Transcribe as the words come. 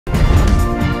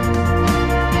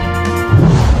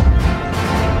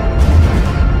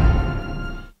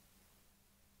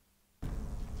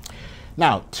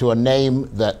Now, to a name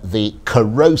that the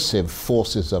corrosive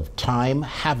forces of time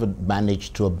haven't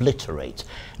managed to obliterate,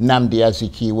 Nnamdi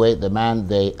Azikiwe, the man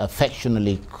they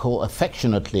affectionately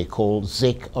call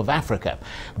Zik of Africa.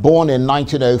 Born in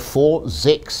 1904,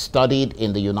 Zik studied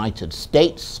in the United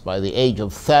States. By the age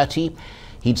of 30,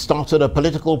 he'd started a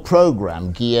political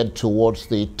program geared towards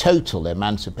the total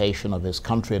emancipation of his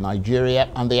country, Nigeria,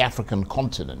 and the African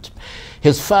continent.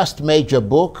 His first major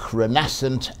book,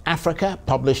 Renascent Africa,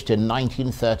 published in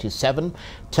 1937,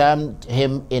 turned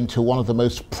him into one of the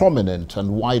most prominent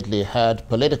and widely heard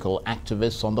political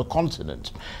activists on the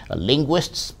continent. A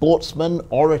linguist, sportsman,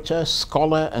 orator,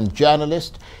 scholar, and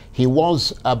journalist, he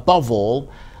was, above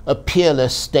all, a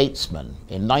peerless statesman.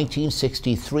 In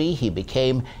 1963, he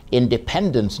became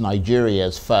independent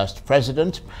Nigeria's first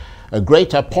president. A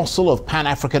great apostle of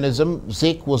Pan-Africanism,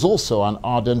 Zik was also an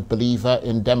ardent believer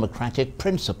in democratic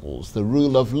principles, the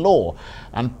rule of law,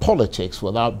 and politics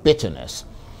without bitterness.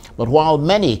 But while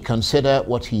many consider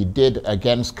what he did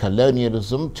against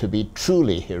colonialism to be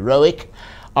truly heroic,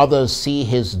 others see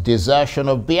his desertion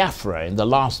of Biafra in the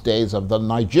last days of the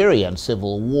Nigerian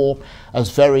Civil War as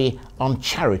very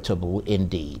uncharitable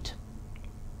indeed.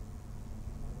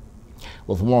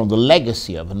 Well, for more on the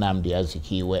legacy of Nnamdi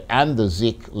Azikiwe and the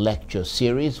Zik lecture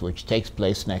series, which takes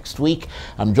place next week,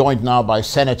 I'm joined now by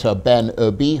Senator Ben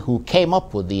Obi, who came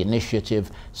up with the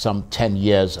initiative some 10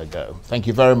 years ago. Thank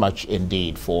you very much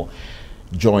indeed for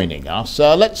joining us.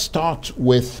 Let's start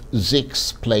with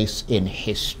Zik's place in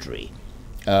history.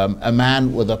 A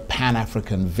man with a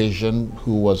Pan-African vision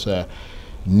who was a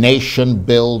nation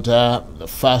builder, the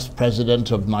first president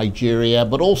of Nigeria,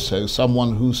 but also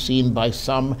someone who's seen by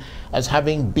some as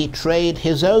having betrayed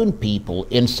his own people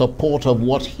in support of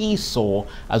what he saw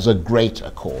as a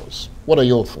greater cause. What are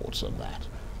your thoughts on that?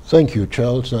 Thank you,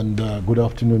 Charles, and good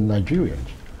afternoon, Nigerians.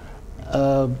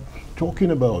 Talking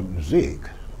about Zik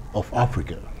of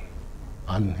Africa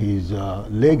and his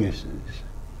legacies,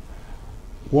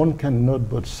 one cannot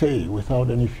but say, without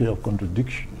any fear of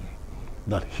contradiction,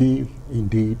 that he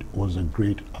indeed was a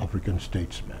great African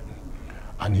statesman.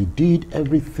 And he did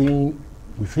everything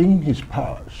within his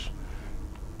powers,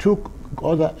 took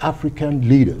other African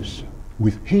leaders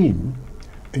with him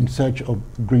in search of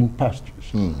green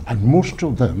pastures. And most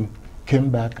of them came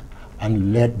back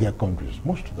and led their countries,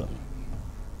 most of them.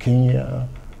 Kenya,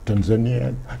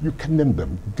 Tanzania, you can name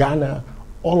them, Ghana,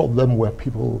 all of them were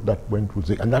people that went with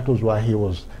Zik, and that was why he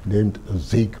was named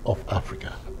Zik of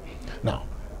Africa. Now,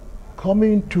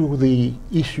 coming to the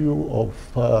issue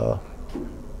of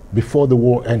before the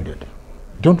war ended,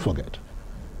 don't forget,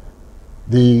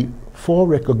 the full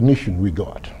recognition we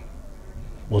got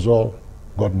was all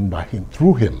gotten by him.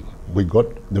 Through him, we got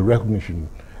the recognition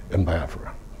in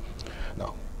Biafra.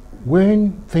 Now,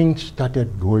 when things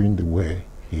started going the way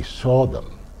he saw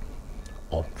them,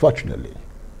 unfortunately,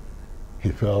 he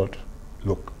felt,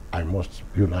 look, I must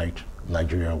unite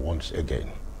Nigeria once again.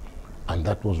 And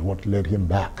that was what led him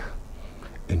back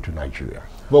into Nigeria.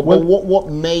 Well, what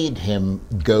made him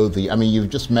go I mean,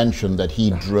 you've just mentioned that he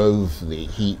drove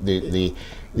the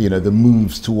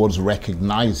moves towards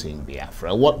recognizing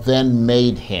Biafra. What then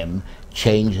made him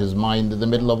change his mind in the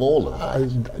middle of all of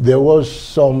that? There was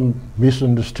some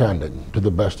misunderstanding, to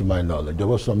the best of my knowledge. There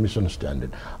was some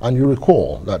misunderstanding. And you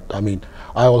recall that, I mean,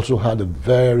 I also had a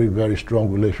very, very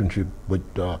strong relationship with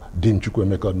Dean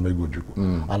Chukwuemeka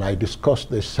Megujukwu, and I discussed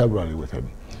this severally with him.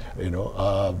 You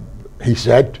know, he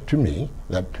said to me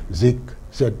that Zik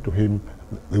said to him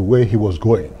the way he was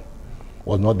going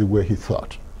was not the way he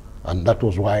thought. And that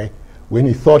was why when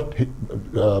he thought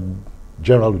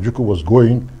General Ojukwu was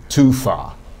going too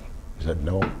far, he said,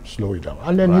 no, slow it down.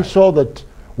 And then he saw that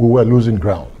we were losing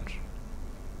ground,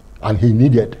 and he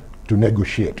needed to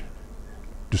negotiate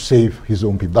to save his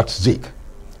own people. That's Zik.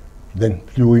 Then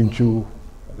flew into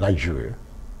Nigeria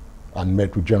and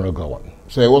met with General Gowon.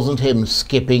 So it wasn't him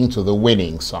skipping to the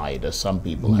winning side, as some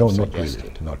people have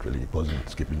suggested. No, not really. It wasn't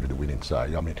skipping to the winning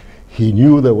side. I mean, he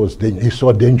knew there was danger. He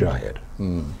saw danger ahead.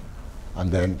 And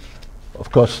then, of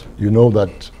course, you know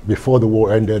that before the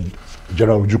war ended,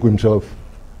 General Ojukwu himself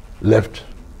left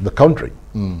the country.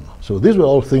 So these were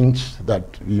all things that,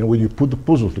 you know, when you put the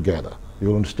puzzle together,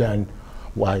 you understand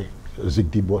why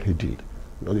Zik did what he did.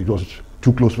 It was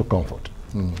too close for comfort.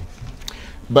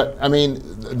 But I mean,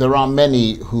 there are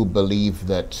many who believe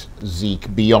that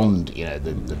Zeke, beyond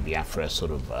the Biafra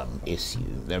sort of issue,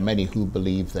 there are many who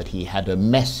believe that he had a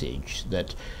message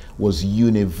that was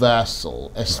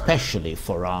universal, especially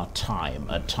for our time.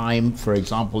 A time, for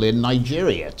example, in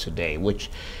Nigeria today, which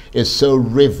is so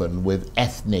riven with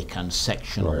ethnic and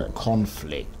sectional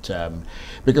conflict,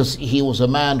 because he was a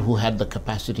man who had the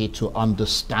capacity to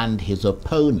understand his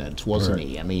opponent, wasn't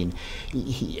he? I mean,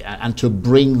 and to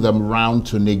bring them round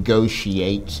to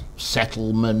negotiate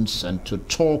settlements and to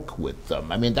talk with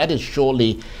them. I mean, that is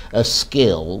surely a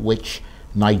skill which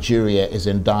Nigeria is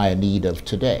in dire need of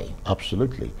today.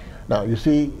 Absolutely. Now, you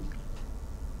see,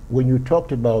 when you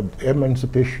talked about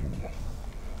emancipation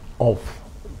of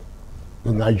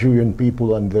the Nigerian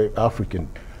people and the African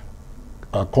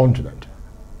continent,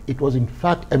 it was in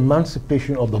fact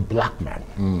emancipation of the black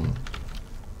man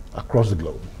across the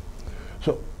globe.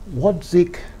 So what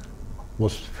Zeke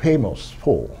was famous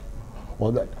for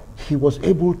was that he was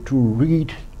able to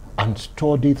read and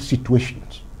study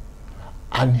situations,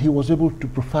 and he was able to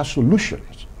provide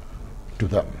solutions to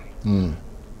them.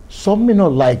 Some may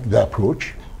not like the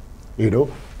approach,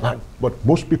 but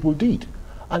most people did.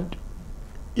 And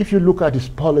if you look at his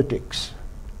politics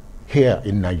here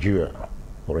in Nigeria,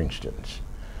 for instance,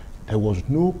 there was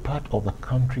no part of the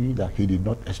country that he did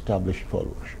not establish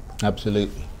followership.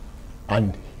 Absolutely.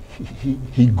 And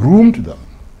he groomed them,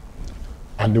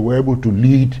 and they were able to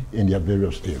lead in their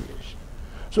various areas.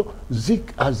 So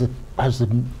Zeke as a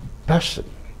person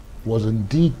was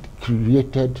indeed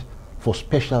created for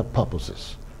special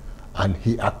purposes, and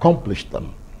he accomplished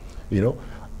them.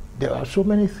 There are so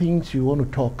many things you want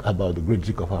to talk about the great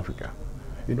Zeke of Africa.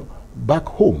 Back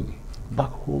home,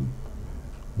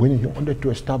 when he wanted to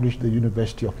establish the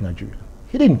University of Nigeria,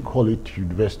 he didn't call it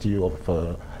University of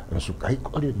he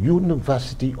called it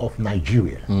University of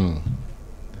Nigeria.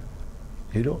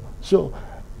 So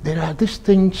there are these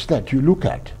things that you look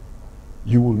at,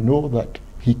 you will know that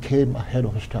he came ahead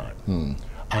of his time,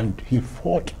 and he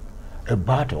fought a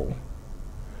battle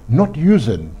not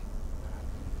using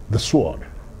the sword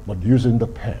but using the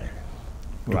pen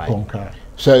to conquer.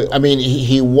 So, I mean,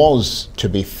 he was, to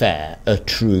be fair, a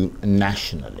true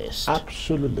nationalist.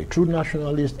 Absolutely, true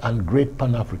nationalist and great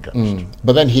Pan-Africanist.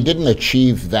 But then he didn't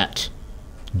achieve that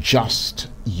just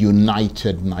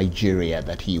united Nigeria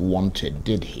that he wanted,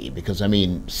 did he? Because, I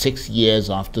mean, 6 years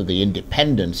after the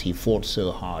independence he fought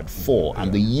so hard for,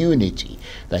 and the unity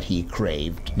that he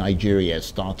craved, Nigeria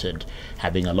started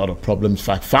having a lot of problems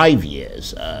for 5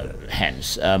 years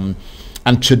hence.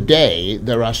 And today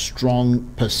there are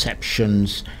strong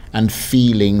perceptions and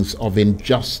feelings of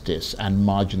injustice and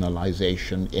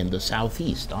marginalization in the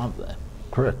Southeast, aren't there?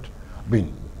 Correct. I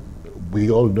mean,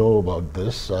 we all know about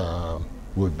this.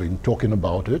 We've been talking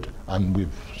about it, and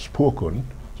we've spoken.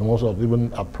 Some of us have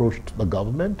even approached the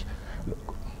government.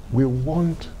 We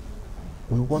want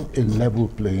a level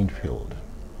playing field.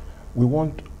 We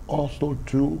want also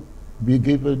to be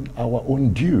given our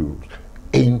own dues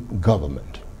in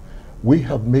government. We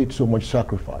have made so much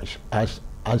sacrifice as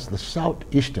the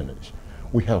Southeasterners.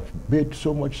 We have made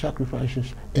so much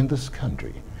sacrifices in this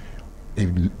country.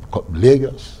 In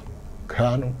Lagos,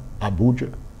 Kano,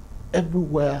 Abuja,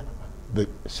 everywhere the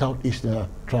Southeasterner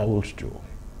travels to,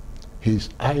 he's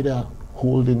either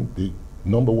holding the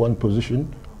 #1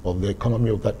 position of the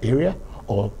economy of that area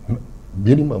or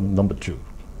minimum #2.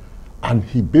 And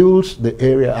he builds the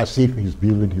area as if he's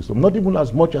building his home, not even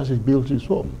as much as he builds his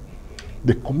home.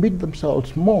 They commit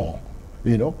themselves more,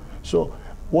 So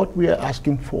what we are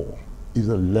asking for is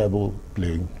a level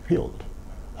playing field.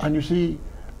 And you see,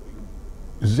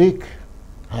 Zeke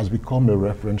has become a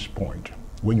reference point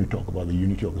when you talk about the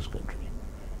unity of this country.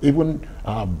 Even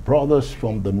our brothers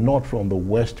from the north, from the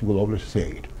west will always say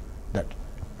it, that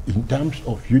in terms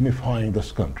of unifying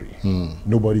this country,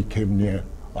 nobody came near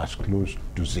as close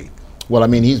to Zeke. Well, I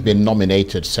mean, he's been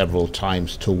nominated several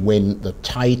times to win the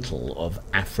title of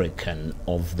African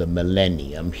of the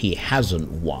Millennium. He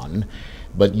hasn't won,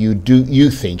 but you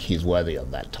think he's worthy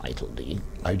of that title, do you?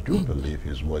 I do believe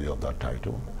he's worthy of that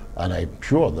title, and I'm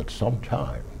sure that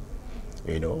sometime,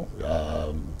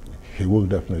 he will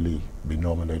definitely be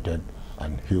nominated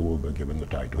and he will be given the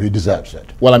title. He deserves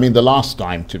it. Well, I mean, the last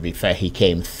time, to be fair, he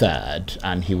came third,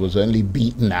 and he was only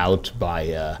beaten out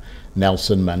by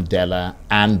Nelson Mandela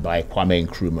and by Kwame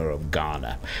Nkrumah of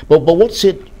Ghana. But what's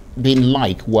it been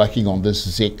like working on this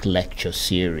Zeke lecture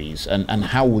series, and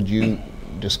how would you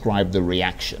describe the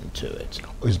reaction to it?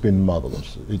 It's been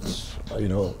marvelous. It's,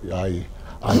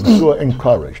 I'm so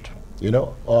encouraged.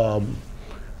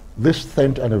 This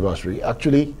 10th anniversary,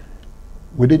 actually,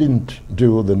 we didn't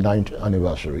do the 9th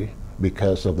anniversary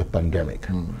because of the pandemic.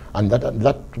 And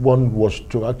that one was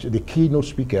to actually, the keynote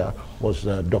speaker was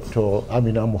Dr.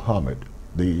 Amina Mohammed,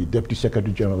 the Deputy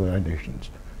Secretary General of the United Nations.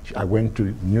 I went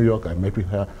to New York, I met with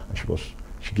her, and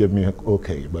she gave me an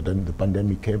okay, but then the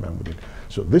pandemic came and we did.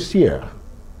 So this year,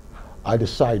 I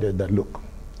decided that, look,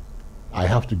 I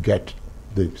have to get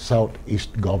the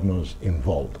Southeast governors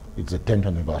involved. It's the 10th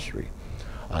anniversary.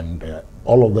 And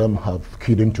all of them have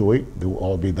keyed into it. They will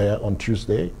all be there on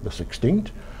Tuesday, the 16th.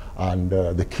 And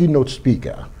the keynote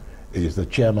speaker is the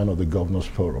chairman of the Governors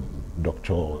Forum,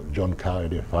 Dr. John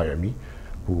Kayode Fayemi,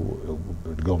 who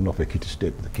the governor of Ekiti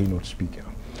State, the keynote speaker.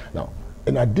 Now,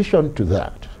 in addition to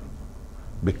that,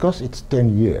 because it's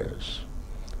 10 years,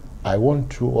 I want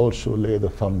to also lay the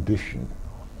foundation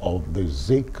of the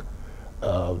ZIC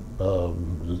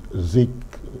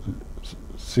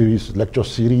series, lecture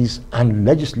series and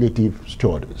legislative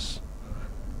studies,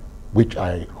 which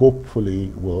I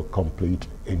hopefully will complete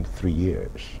in 3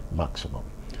 years maximum.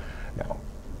 Now,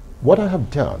 what I have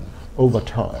done over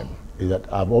time is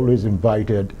that I've always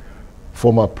invited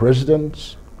former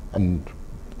presidents and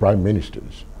prime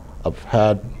ministers. I've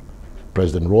had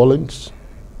President Rawlings,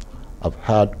 I've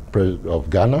had of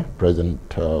Ghana, President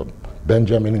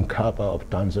Benjamin Mkapa of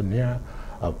Tanzania,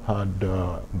 I've had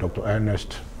Dr.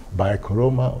 Ernest Bai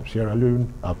Koroma of Sierra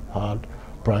Leone, I've had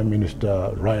Prime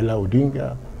Minister Raila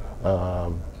Odinga,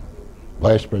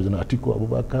 Vice President Atiku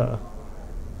Abubakar,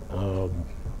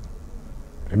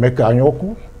 Emeka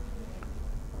Anyoku,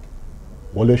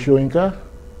 Wole Soyinka,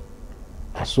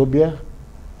 Asobia.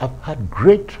 I've had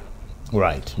great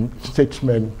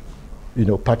statesmen,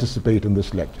 participate in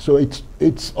this lecture. So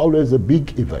it's always a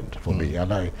big event for me,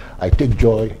 and I take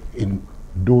joy in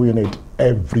doing it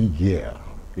every year.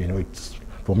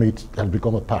 For me, it has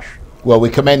become a passion. Well, we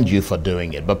commend you for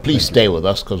doing it, but please stay with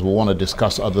us because we want to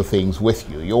discuss other things with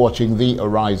you. You're watching the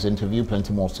Arise interview,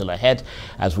 plenty more still ahead,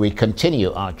 as we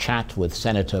continue our chat with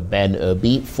Senator Ben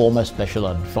Obi, former Special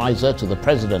Advisor to the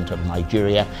President of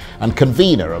Nigeria and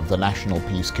convener of the National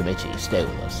Peace Committee. Stay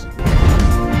with us.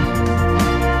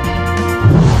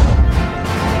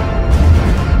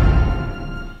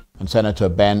 And Senator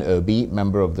Ben Obi,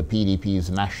 member of the PDP's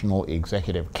National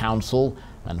Executive Council,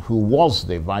 and who was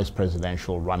the vice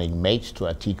presidential running mate to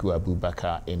Atiku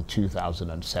Abubakar in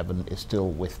 2007, is still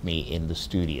with me in the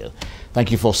studio.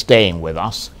 Thank you for staying with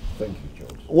us. Thank you,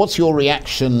 George. What's your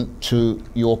reaction to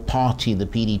your party, the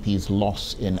PDP's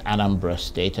loss in Anambra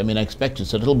State? I mean, I expect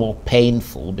it's a little more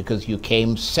painful because you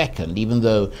came second, even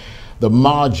though the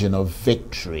margin of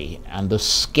victory and the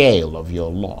scale of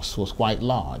your loss was quite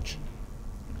large.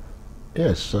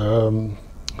 Yes. Well,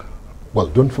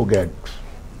 don't forget,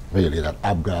 really, that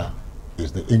APGA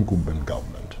is the incumbent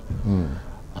government.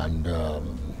 And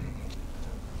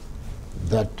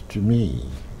that, to me,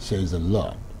 says a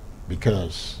lot,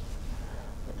 because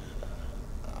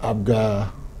APGA,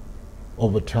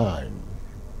 over time,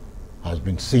 has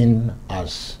been seen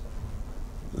as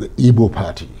the Igbo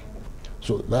party.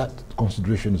 So that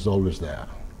consideration is always there.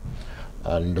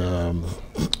 And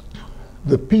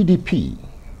the PDP,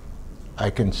 I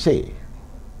can say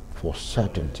for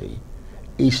certainty,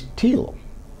 is still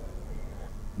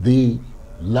the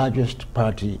largest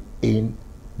party in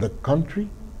the country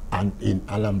and in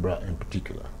Anambra in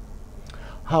particular.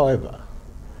 However,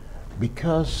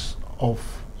 because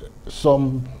of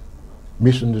some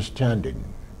misunderstanding,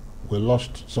 we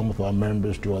lost some of our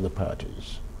members to other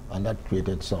parties, and that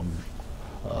created some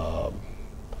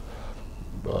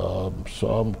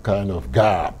kind of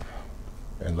gap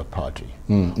in the party.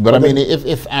 But I mean,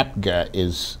 if APGA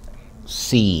is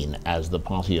seen as the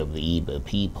party of the Igbo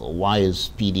people, why is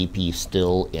PDP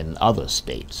still in other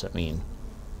states? I mean,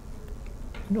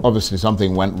 obviously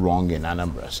something went wrong in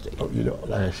Anambra State.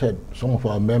 Like I said, some of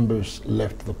our members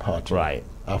left the party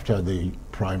after the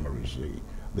primaries,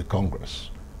 the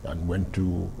Congress, and went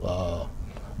to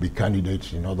be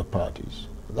candidates in other parties.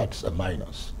 That's a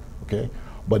minus, okay?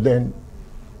 But then,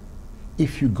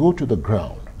 if you go to the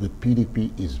ground, the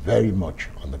PDP is very much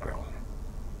on the ground.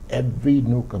 Every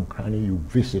nook and cranny you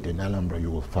visit in Anambra, you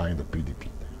will find the PDP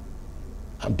there.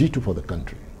 And ditto for the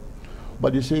country.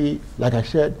 But you see, like I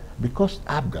said, because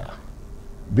APGA,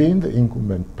 being the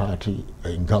incumbent party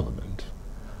in government,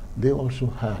 they also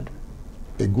had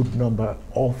a good number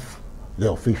of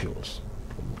the officials.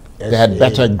 They had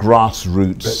better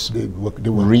grassroots they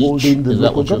were reach, holding the is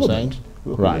that local what you're government.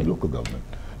 saying? Right. Local government.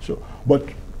 So, but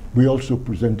we also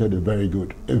presented a very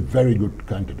good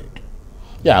candidate.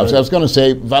 Yeah, I was going to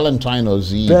say Valentine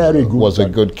Ozee was a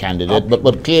good candidate,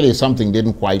 but clearly something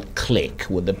didn't quite click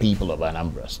with the people of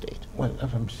Anambra State. Well,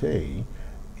 as I'm saying,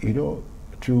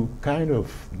 to kind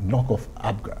of knock off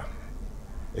APGA,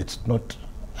 it's not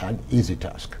an easy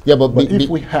task. Yeah, but if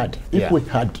we had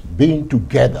been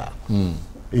together, you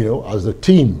know, as a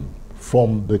team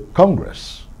from the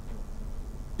Congress,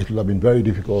 it would have been very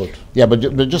difficult. Yeah, but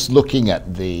just looking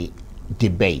at the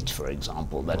debate, for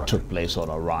example, that took place on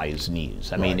Arise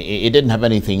News. I mean, it didn't have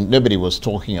anything, nobody was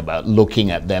talking about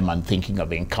looking at them and thinking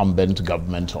of incumbent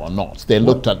government or not. They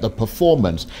looked at the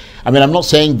performance. I mean, I'm not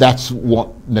saying that's what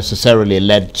necessarily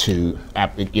led to,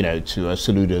 you know, to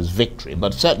Soludo's victory,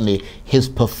 but certainly his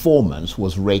performance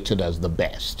was rated as the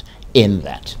best in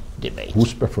that debate.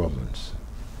 Whose performance?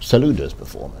 Soludo's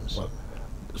performance. Well,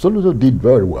 Soludo did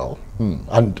very well,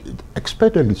 and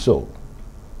expectedly so.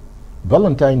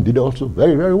 Valentine did also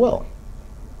very, very well.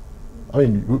 I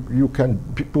mean,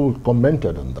 people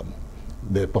commented on them.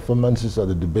 The performances of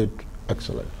the debate,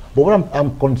 excellent. But what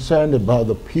I'm concerned about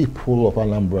the people of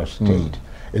Anambra State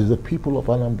is the people of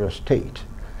Anambra State,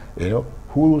 you know,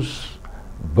 whose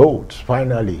votes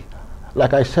finally,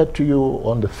 like I said to you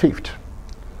on the 5th,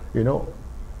 you know,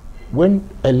 when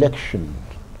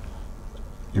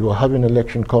you are having an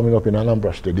election coming up in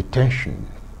Anambra State, the tension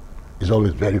is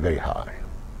always very, very high.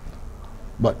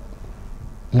 But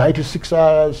 96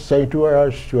 hours, 72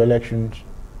 hours to elections,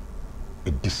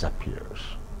 it disappears.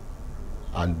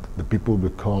 And the people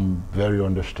become very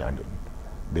understanding.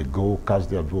 They go cast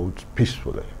their votes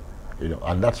peacefully, you know,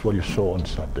 and that's what you saw on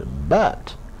Saturday.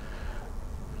 But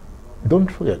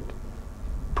don't forget,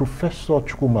 Professor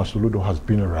Charles Soludo has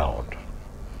been around.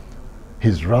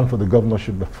 He's run for the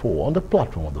governorship before on the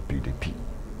platform of the PDP.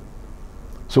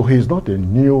 So he's not a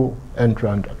new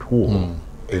entrant at all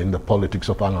in the politics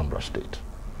of Anambra State.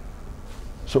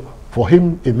 So for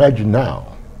him, imagine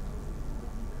now,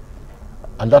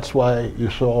 and that's why you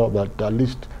saw that at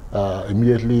least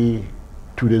immediately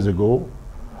 2 days ago,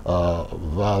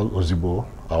 Val Ozigbo,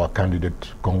 our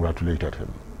candidate, congratulated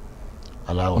him.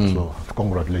 And I also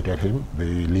congratulated him.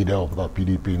 The leader of the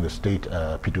PDP in the state,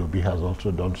 Peter Obi, has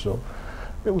also done so.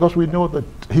 Because we know that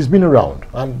he's been around,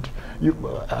 and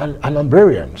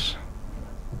Anambrarians,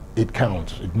 it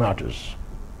counts, it matters.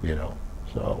 You know,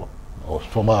 so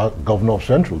former governor of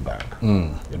Central Bank,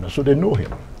 you know, so they know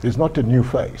him. He's not a new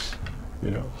face,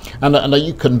 you know. And are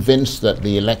you convinced that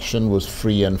the election was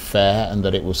free and fair and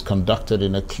that it was conducted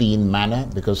in a clean manner?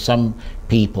 Because some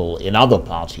people in other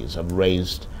parties have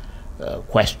raised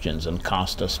questions and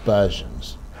cast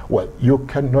aspersions. Well, you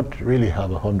cannot really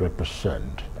have 100%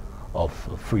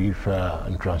 of free, fair,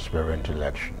 and transparent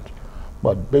elections.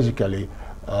 But basically,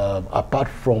 apart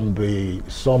from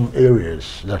some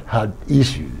areas that had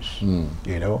issues,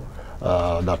 you know,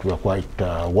 that were quite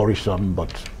worrisome,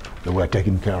 but they were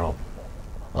taken care of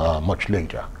much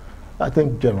later. I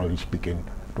think, generally speaking,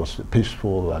 it was a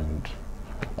peaceful and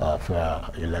fair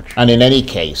election. And in any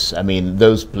case, I mean,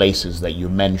 those places that you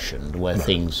mentioned where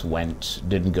things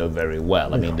didn't go very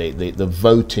well. I mean, the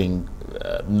voting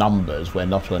numbers were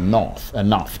not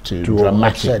enough to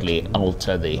dramatically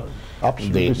alter the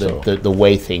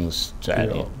way things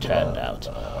turned out.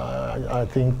 I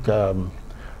think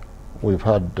we've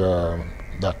had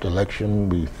that election.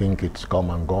 We think it's come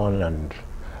and gone, and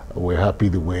we're happy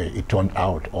the way it turned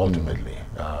out ultimately,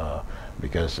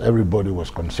 because everybody was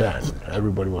concerned.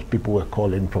 People were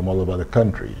calling from all over the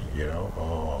country, you know,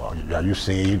 oh, are you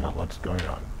safe? What's going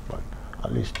on? But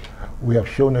at least we have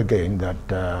shown again that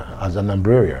as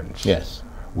Anambrarians, yes,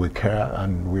 we care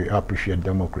and we appreciate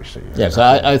democracy. Yes,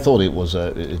 I thought it was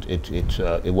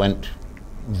it went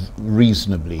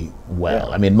reasonably well.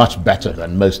 Yeah. I mean, much better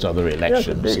than most other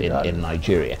elections in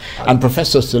Nigeria. And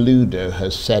Professor Soludo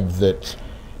has said that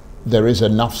there is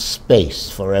enough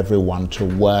space for everyone to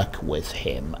work with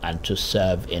him and to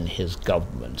serve in his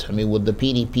government. I mean, would the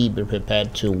PDP be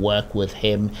prepared to work with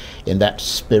him in that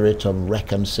spirit of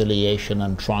reconciliation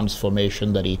and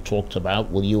transformation that he talked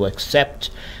about? Will you accept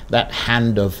that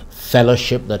hand of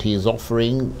fellowship that he is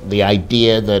offering, the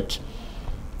idea that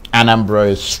Anambra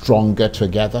is stronger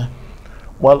together?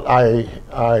 Well, I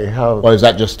have... Or is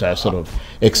that just a sort of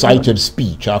excited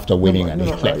speech after winning an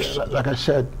election? Like I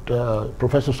said,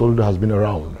 Professor Soludo has been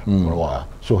around for a while,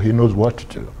 so he knows what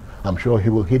to do. I'm sure he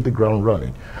will hit the ground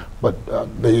running. But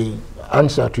the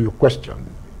answer to your question,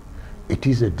 it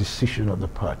is a decision of the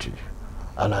party.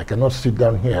 And I cannot sit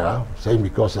down here saying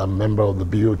because I'm a member of the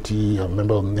BOT, I'm a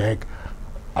member of INEC,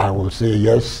 I will say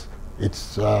yes,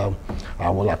 it's, I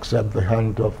will accept the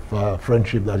hand of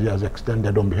friendship that he has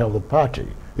extended on behalf of the party.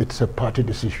 It's a party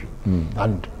decision.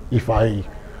 And if I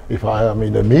am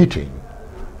in a meeting,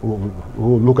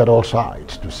 we'll look at all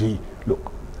sides to see,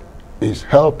 look, is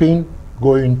helping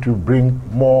going to bring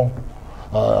more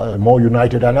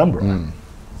united Anambra?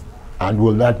 And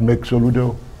will that make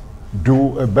Soludo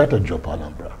do a better job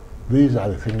Anambra? These are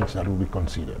the things that will be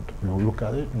considered. We will look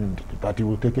at it and the party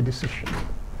will take a decision.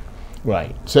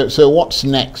 Right. So what's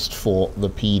next for the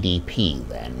PDP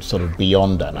then, sort of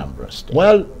beyond Anambra State?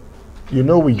 Well, you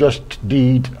know, we just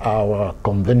did our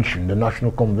convention, the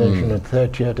national convention, on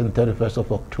 30th and 31st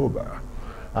of October.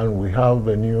 And we have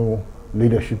a new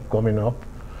leadership coming up.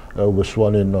 We're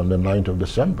sworn in on the 9th of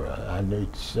December. And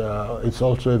it's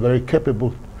also a very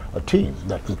capable team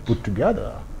that we've put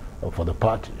together for the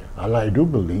party. And I do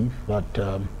believe that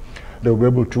they'll be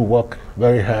able to work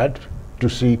very hard to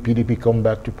see PDP come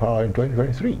back to power in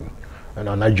 2023. And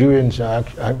our Nigerians are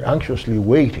anxiously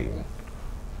waiting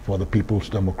for the People's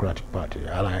Democratic Party.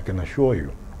 And I can assure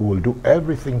you, we will do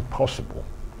everything possible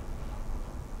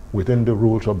within the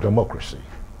rules of democracy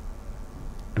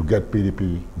to get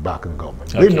PDP back in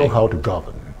government. Okay. They know how to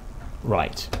govern.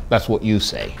 Right. That's what you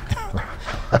say.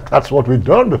 That's what we've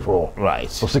done before. Right.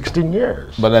 For 16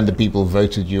 years. But then the people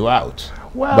voted you out.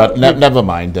 Well, but never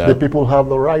mind. The people have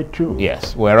the right to.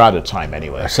 Yes, we're out of time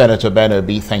anyway. Senator Ben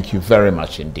Obi, thank you very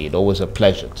much indeed. Always a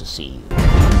pleasure to see you.